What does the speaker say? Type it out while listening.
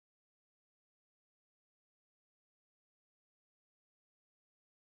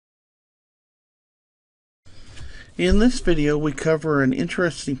In this video, we cover an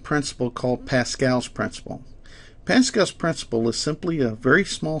interesting principle called Pascal's principle. Pascal's principle is simply a very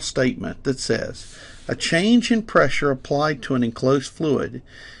small statement that says a change in pressure applied to an enclosed fluid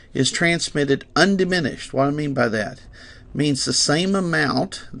is transmitted undiminished. What I mean by that? It means the same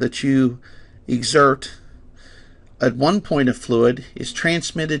amount that you exert at one point of fluid is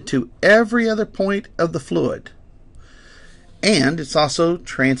transmitted to every other point of the fluid. And it's also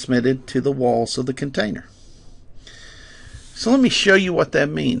transmitted to the walls of the container. So let me show you what that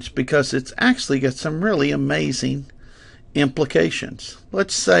means, because it's actually got some really amazing implications.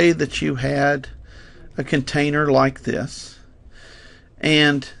 Let's say that you had a container like this,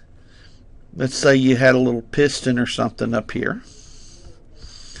 and let's say you had a little piston or something up here.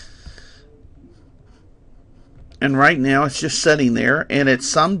 And right now it's just sitting there, and at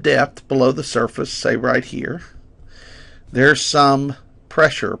some depth below the surface, say right here, there's some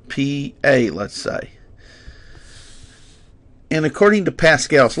pressure, PA, let's say. And according to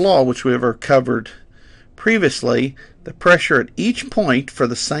Pascal's law, which we have covered previously, the pressure at each point for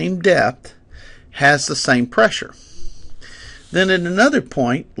the same depth has the same pressure. Then at another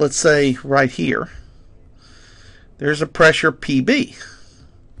point, let's say right here, there's a pressure PB.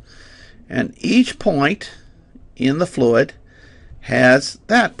 And each point in the fluid has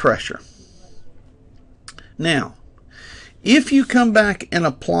that pressure. Now, if you come back and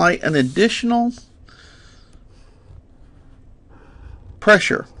apply an additional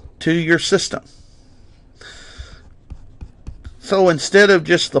pressure to your system, so instead of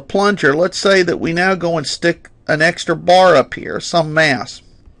just the plunger, let's say that we now go and stick an extra bar up here, some mass,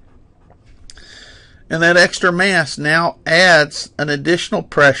 and that extra mass now adds an additional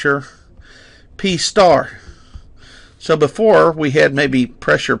pressure P star. So before we had maybe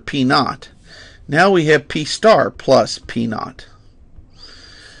pressure P naught. Now we have P star plus P naught.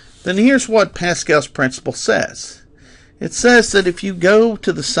 Then here's what Pascal's principle says. It says that if you go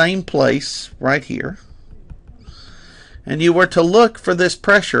to the same place right here, and you were to look for this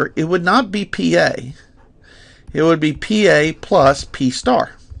pressure, it would not be PA. It would be PA plus P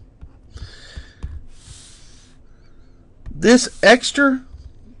star. This extra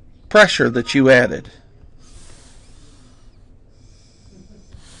pressure that you added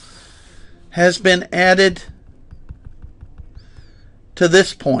has been added to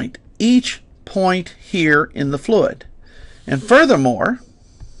this point, each point here in the fluid. And furthermore,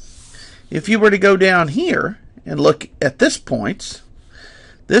 if you were to go down here and look at this points,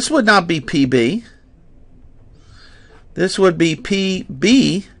 this would not be PB. This would be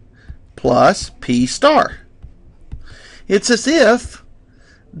PB plus P star. It's as if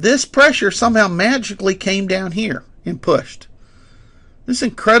this pressure somehow magically came down here and pushed. This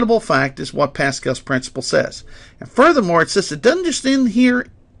incredible fact is what Pascal's principle says. And furthermore, it says it doesn't just end here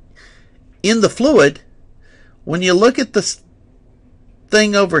in the fluid. When you look at this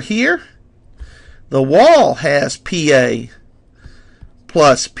thing over here, the wall has PA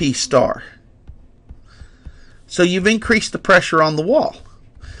plus P star. So you've increased the pressure on the wall.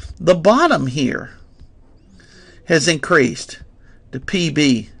 The bottom here has increased to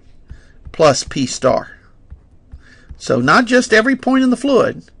PB plus P star. So not just every point in the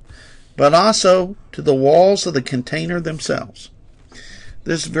fluid, but also to the walls of the container themselves.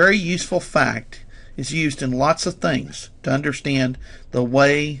 This very useful fact is used in lots of things to understand the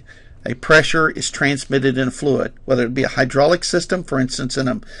way a pressure is transmitted in a fluid, whether it be a hydraulic system, for instance,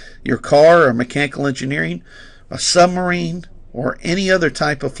 in your car, or mechanical engineering, a submarine, or any other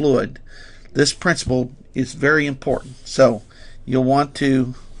type of fluid. This principle is very important. So you'll want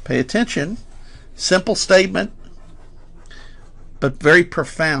to pay attention. Simple statement, but very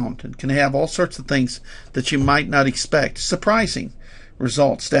profound, and can have all sorts of things that you might not expect. Surprising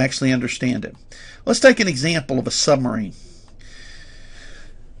results to actually understand it. Let's take an example of a submarine.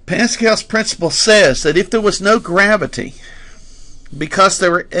 Pascal's principle says that if there was no gravity, because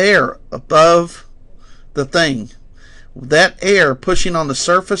there were air above the thing, that air pushing on the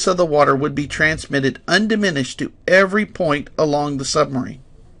surface of the water would be transmitted undiminished to every point along the submarine.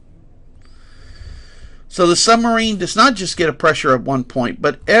 So the submarine does not just get a pressure at one point,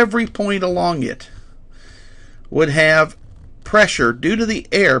 but every point along it would have pressure due to the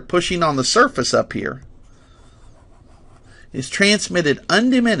air pushing on the surface up here is transmitted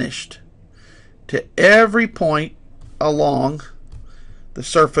undiminished to every point along the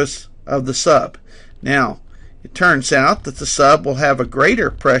surface of the sub. Now, it turns out that the sub will have a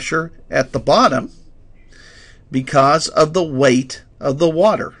greater pressure at the bottom because of the weight of the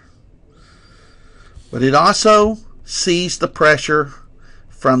water. But it also sees the pressure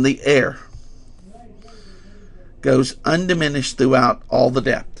from the air. Goes undiminished throughout all the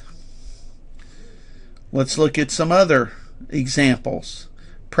depth. Let's look at some other examples.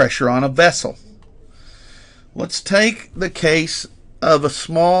 Pressure on a vessel. Let's take the case of a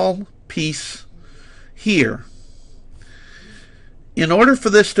small piece here. In order for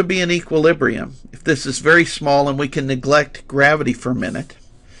this to be in equilibrium, if this is very small, and we can neglect gravity for a minute,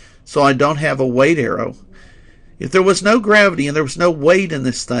 so I don't have a weight arrow. If there was no gravity and there was no weight in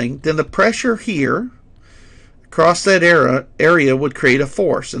this thing, then the pressure here across that area would create a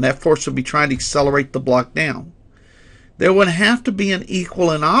force, and that force would be trying to accelerate the block down. There would have to be an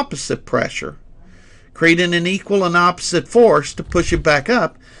equal and opposite pressure, creating an equal and opposite force to push it back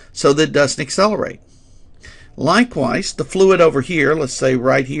up so that it doesn't accelerate. Likewise, the fluid over here, let's say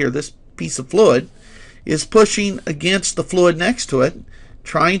right here, this piece of fluid, is pushing against the fluid next to it,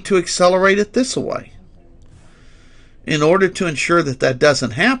 trying to accelerate it this way. In order to ensure that that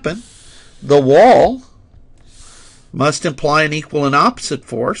doesn't happen, the wall must imply an equal and opposite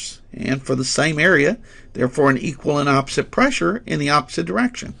force, and for the same area, therefore an equal and opposite pressure in the opposite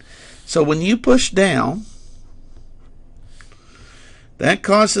direction. So when you push down, that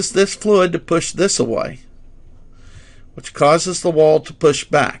causes this fluid to push this away, which causes the wall to push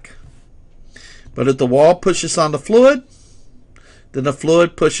back. But if the wall pushes on the fluid, then the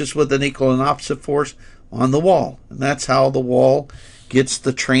fluid pushes with an equal and opposite force on the wall. And that's how the wall gets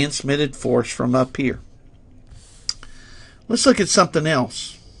the transmitted force from up here. Let's look at something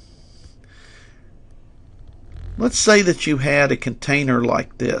else. Let's say that you had a container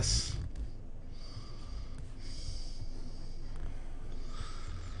like this.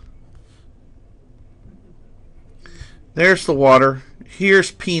 There's the water.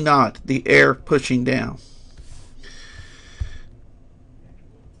 Here's P naught, the air pushing down.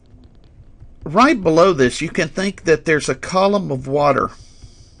 Right below this, you can think that there's a column of water.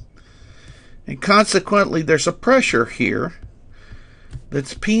 And consequently, there's a pressure here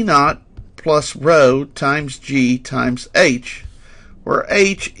that's P naught plus rho times G times H, where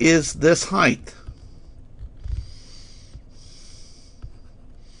H is this height.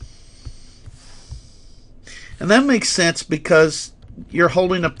 And that makes sense because you're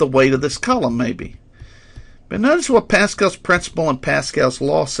holding up the weight of this column, maybe. But notice what Pascal's principle and Pascal's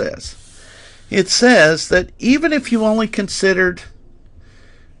law says. It says that even if you only considered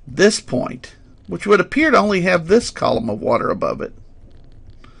this point, which would appear to only have this column of water above it,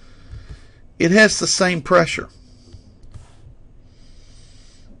 it has the same pressure.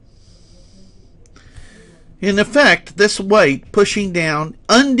 In effect, this weight pushing down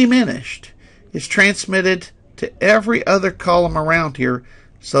undiminished is transmitted to every other column around here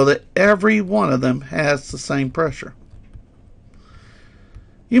so that every one of them has the same pressure.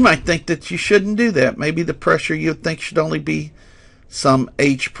 You might think that you shouldn't do that. Maybe the pressure you think should only be some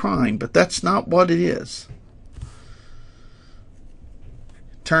H prime, but that's not what it is.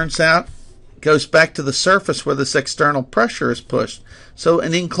 Turns out it goes back to the surface where this external pressure is pushed. So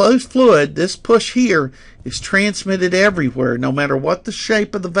an enclosed fluid, this push here is transmitted everywhere, no matter what the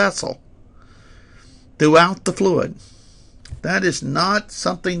shape of the vessel, throughout the fluid. That is not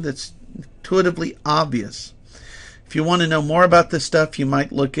something that's intuitively obvious. If you want to know more about this stuff, you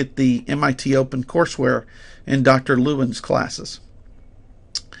might look at the MIT Open courseware in Dr. Lewin's classes.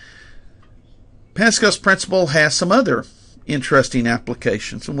 Pascal's principle has some other interesting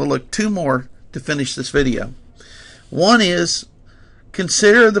applications, and we'll look two more to finish this video. One is,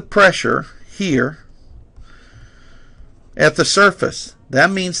 consider the pressure here at the surface. That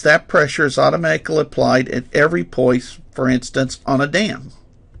means that pressure is automatically applied at every point, for instance, on a dam.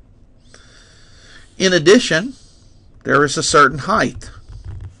 In addition, there is a certain height.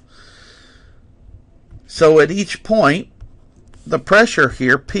 So at each point, the pressure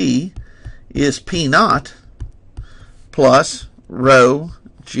here, P, is P naught plus rho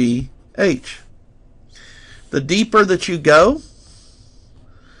G H. The deeper that you go,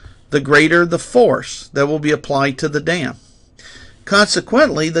 the greater the force that will be applied to the dam.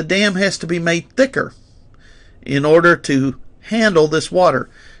 Consequently, the dam has to be made thicker in order to handle this water.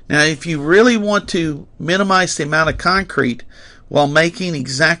 Now, if you really want to minimize the amount of concrete while making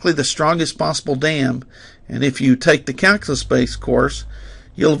exactly the strongest possible dam, and if you take the calculus-based course,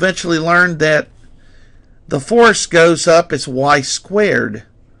 you'll eventually learn that the force goes up as y squared.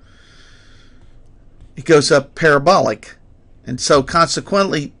 It goes up parabolic. And so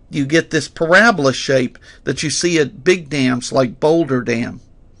consequently, you get this parabola shape that you see at big dams like Boulder Dam.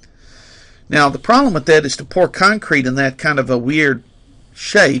 Now, the problem with that is to pour concrete in that kind of a weird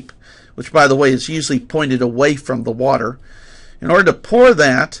shape, which, by the way, is usually pointed away from the water. In order to pour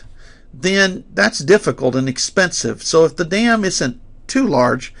that, then that's difficult and expensive. So if the dam isn't too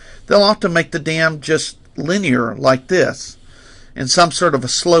large, they'll often make the dam just linear like this. and some sort of a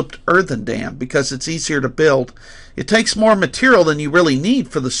sloped earthen dam because it's easier to build. It takes more material than you really need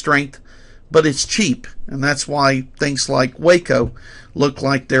for the strength, but it's cheap, and that's why things like Waco look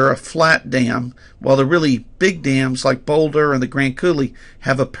like they're a flat dam, while the really big dams like Boulder and the Grand Coulee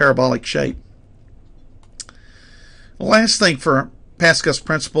have a parabolic shape. The last thing for Pascal's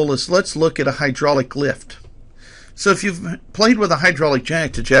principle is let's look at a hydraulic lift. So if you've played with a hydraulic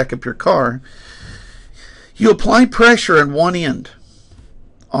jack to jack up your car, you apply pressure in one end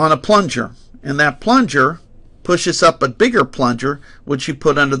on a plunger, and that plunger pushes up a bigger plunger which you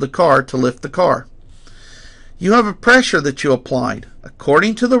put under the car to lift the car. You have a pressure that you applied.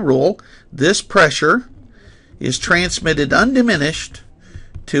 According to the rule, this pressure is transmitted undiminished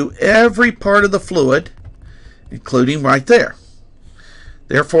to every part of the fluid, including right there.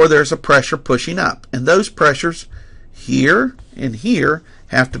 Therefore, there's a pressure pushing up, and those pressures here and here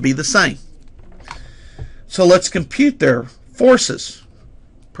have to be the same. So let's compute their forces.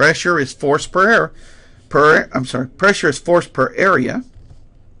 Pressure is force per pressure is force per area.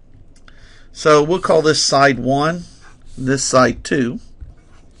 So we'll call this side 1, this side 2.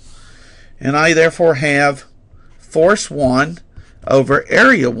 And I therefore have force 1 over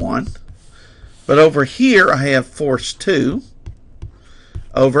area 1. But over here I have force 2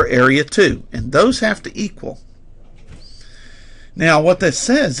 over area 2. And those have to equal. Now what this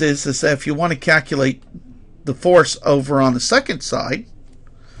says is that if you want to calculate the force over on the second side,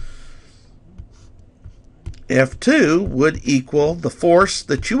 F2 would equal the force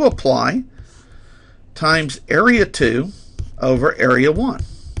that you apply times area 2 over area 1.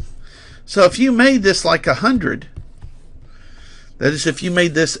 So if you made this like 100, that is, if you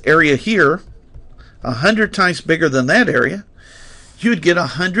made this area here 100 times bigger than that area, you'd get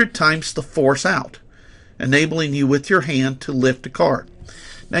 100 times the force out, enabling you with your hand to lift a car.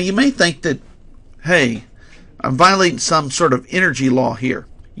 Now you may think that, hey, I'm violating some sort of energy law here.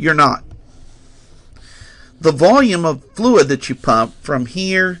 You're not. The volume of fluid that you pump from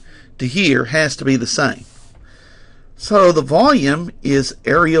here to here has to be the same. So the volume is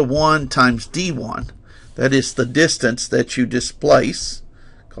area 1 times D1. That is the distance that you displace.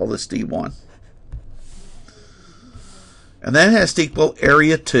 Call this D1. And that has to equal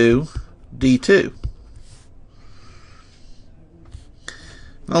area 2 D2.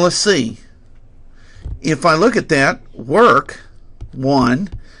 Now let's see. If I look at that, work 1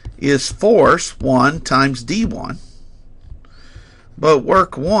 is force 1 times D1. But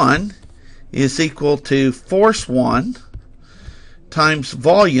work 1 is equal to force 1 times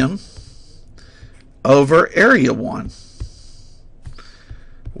volume over area 1.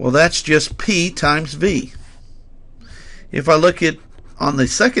 Well, that's just P times V. If I look at on the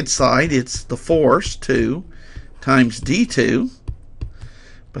second side, it's the force 2 times D2.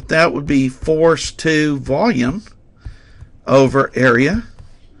 But that would be force 2 volume over area.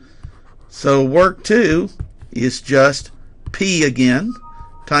 So work 2 is just P again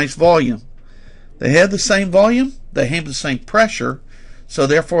times volume. They have the same volume, they have the same pressure, so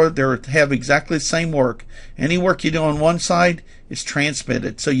therefore they have exactly the same work. Any work you do on one side is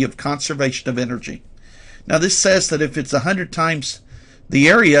transmitted, so you have conservation of energy. Now this says that if it's 100 times the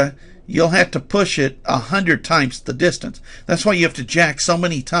area, you'll have to push it 100 times the distance. That's why you have to jack so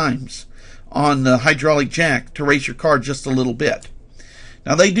many times on the hydraulic jack to raise your car just a little bit.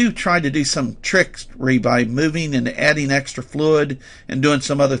 Now they do try to do some trickery by moving and adding extra fluid and doing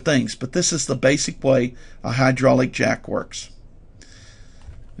some other things, but this is the basic way a hydraulic jack works.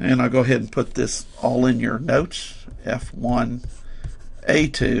 And I'll go ahead and put this all in your notes. F1,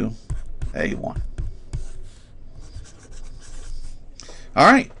 A2, A1.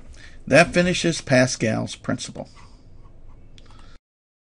 All right, that finishes Pascal's principle.